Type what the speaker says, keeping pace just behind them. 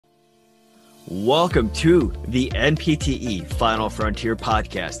Welcome to the NPTE Final Frontier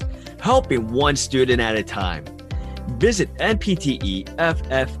podcast, helping one student at a time. Visit NPTEFF.com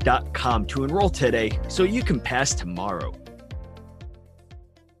to enroll today so you can pass tomorrow.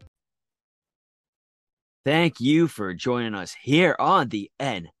 Thank you for joining us here on the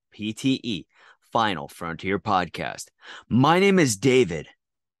NPTE Final Frontier podcast. My name is David.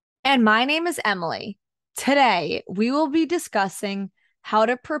 And my name is Emily. Today, we will be discussing how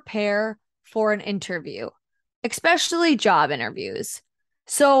to prepare for an interview, especially job interviews.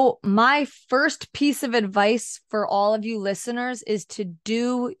 So my first piece of advice for all of you listeners is to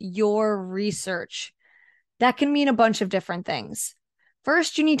do your research. That can mean a bunch of different things.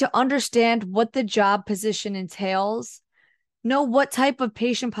 First, you need to understand what the job position entails, know what type of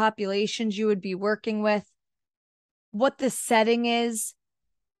patient populations you would be working with, what the setting is,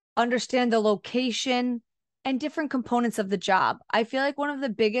 understand the location, and different components of the job. I feel like one of the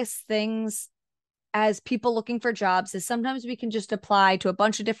biggest things as people looking for jobs is sometimes we can just apply to a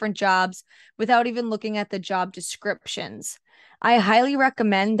bunch of different jobs without even looking at the job descriptions. I highly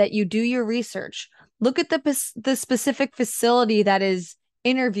recommend that you do your research. Look at the specific facility that is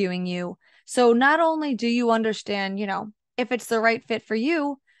interviewing you. So not only do you understand, if it's the right fit for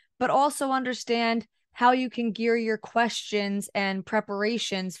you, but also understand how you can gear your questions and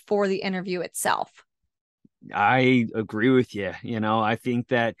preparations for the interview itself. I agree with you. I think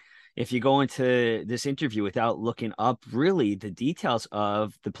that if you go into this interview without looking up really the details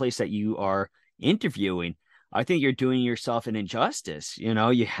of the place that you are interviewing, I think you're doing yourself an injustice.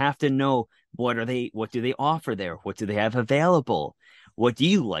 You have to know what do they offer there? What do they have available? What do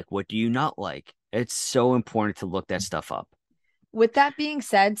you like? What do you not like? It's so important to look that stuff up. With that being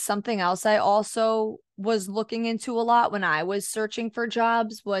said, something else I also was looking into a lot when I was searching for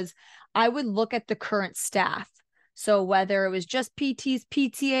jobs was I would look at the current staff. So whether it was just PTs,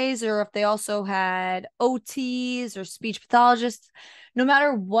 PTAs, or if they also had OTs or speech pathologists, no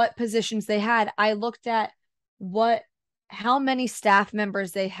matter what positions they had, I looked at how many staff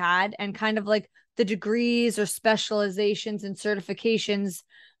members they had and kind of like the degrees or specializations and certifications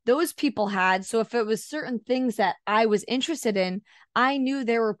those people had. So if it was certain things that I was interested in, I knew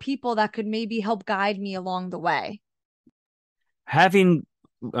there were people that could maybe help guide me along the way. Having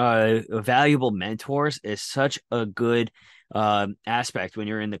valuable mentors is such a good aspect when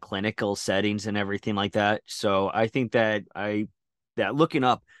you're in the clinical settings and everything like that. So I think that looking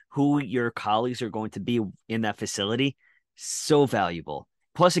up who your colleagues are going to be in that facility, so valuable.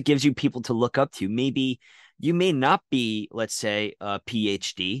 Plus, it gives you people to look up to. Maybe you may not be, let's say, a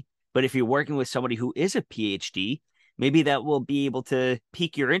PhD, but if you're working with somebody who is a PhD, maybe that will be able to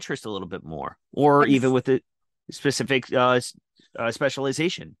pique your interest a little bit more, or even with a specific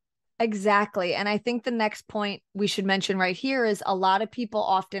specialization. Exactly. And I think the next point we should mention right here is a lot of people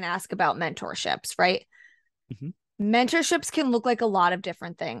often ask about mentorships, right? Mm-hmm. Mentorships can look like a lot of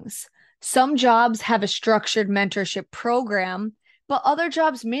different things. Some jobs have a structured mentorship program, but other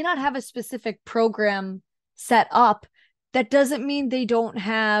jobs may not have a specific program set up. That doesn't mean they don't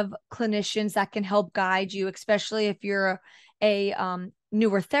have clinicians that can help guide you, especially if you're a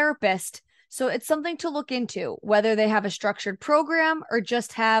newer therapist. So it's something to look into, whether they have a structured program or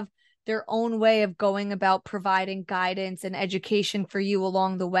just have their own way of going about providing guidance and education for you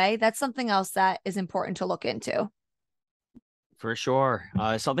along the way. That's something else that is important to look into. For sure.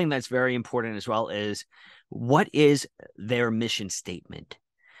 Something that's very important as well is what is their mission statement?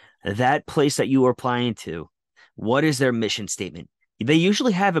 That place that you are applying to, what is their mission statement? They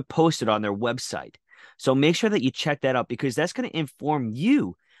usually have it posted on their website. So make sure that you check that out because that's going to inform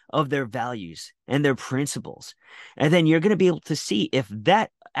you of their values and their principles. And then you're going to be able to see if that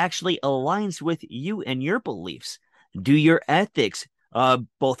actually aligns with you and your beliefs. Do your ethics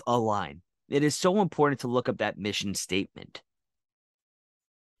both align? It is so important to look up that mission statement.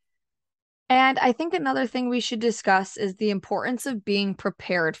 And I think another thing we should discuss is the importance of being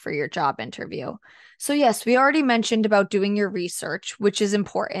prepared for your job interview. So, yes, we already mentioned about doing your research, which is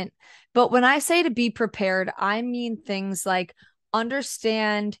important. But when I say to be prepared, I mean things like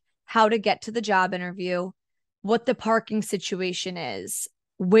understand how to get to the job interview, what the parking situation is,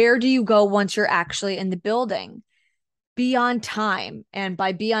 where do you go once you're actually in the building, be on time. And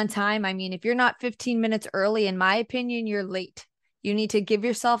by be on time, I mean if you're not 15 minutes early, in my opinion, you're late. You need to give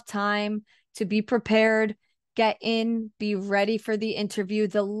yourself time to be prepared, get in, be ready for the interview.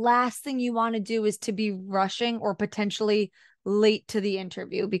 The last thing you want to do is to be rushing or potentially late to the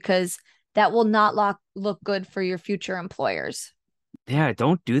interview because that will not look good for your future employers. Yeah,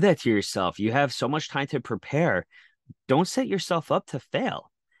 don't do that to yourself. You have so much time to prepare. Don't set yourself up to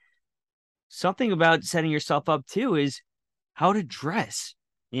fail. Something about setting yourself up too is how to dress.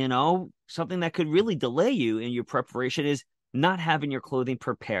 something that could really delay you in your preparation is not having your clothing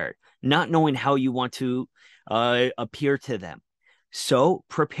prepared, not knowing how you want to appear to them. So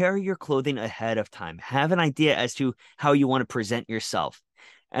prepare your clothing ahead of time. Have an idea as to how you want to present yourself.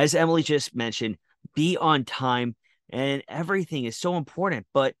 As Emily just mentioned, be on time, and everything is so important.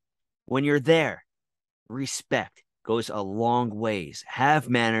 But when you're there, respect goes a long ways. Have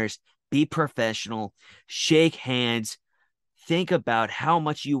manners, be professional, shake hands, think about how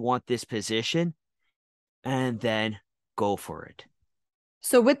much you want this position, and then go for it.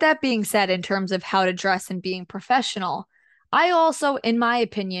 So, with that being said, in terms of how to dress and being professional, I also, in my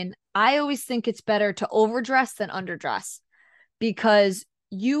opinion, I always think it's better to overdress than underdress because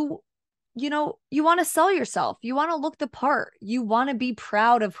you want to sell yourself. You want to look the part. You want to be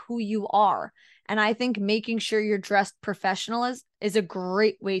proud of who you are. And I think making sure you're dressed professional is a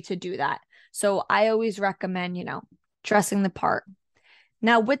great way to do that. So I always recommend, dressing the part.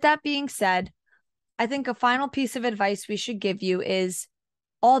 Now, with that being said, I think a final piece of advice we should give you is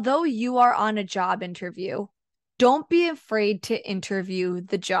although you are on a job interview, don't be afraid to interview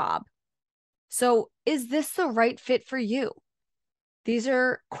the job. So, is this the right fit for you? These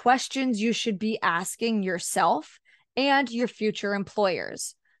are questions you should be asking yourself and your future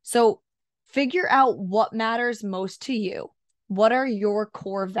employers. So, figure out what matters most to you. What are your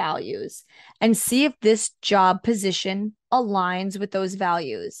core values? And see if this job position aligns with those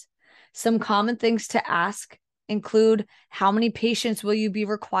values. Some common things to ask include how many patients will you be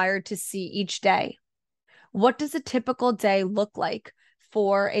required to see each day? What does a typical day look like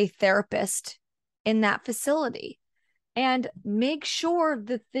for a therapist in that facility? And make sure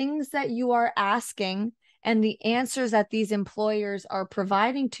the things that you are asking and the answers that these employers are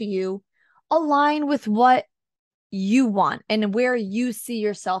providing to you align with what you want and where you see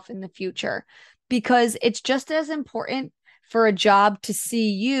yourself in the future. Because it's just as important for a job to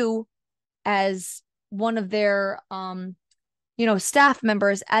see you as one of their staff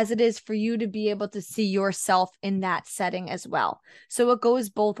members as it is for you to be able to see yourself in that setting as well. So it goes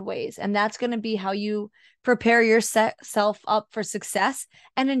both ways. And that's going to be how you prepare yourself up for success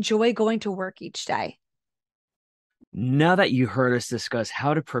and enjoy going to work each day. Now that you heard us discuss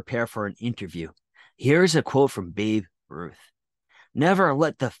how to prepare for an interview, here's a quote from Babe Ruth. Never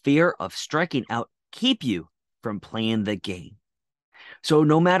let the fear of striking out keep you from playing the game. So,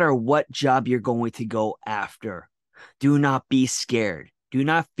 no matter what job you're going to go after, do not be scared. Do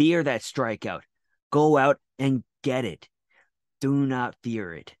not fear that strikeout. Go out and get it. Do not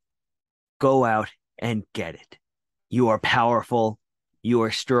fear it. Go out and get it. You are powerful. You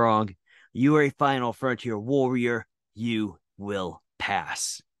are strong. You are a final frontier warrior. You will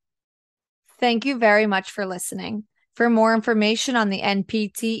pass. Thank you very much for listening. For more information on the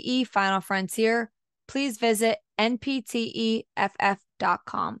NPTE Final Frontier, please visit npteff.com.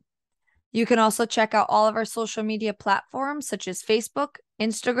 You can also check out all of our social media platforms such as Facebook,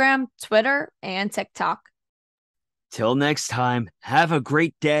 Instagram, Twitter, and TikTok. Till next time, have a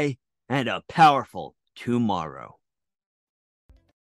great day and a powerful tomorrow.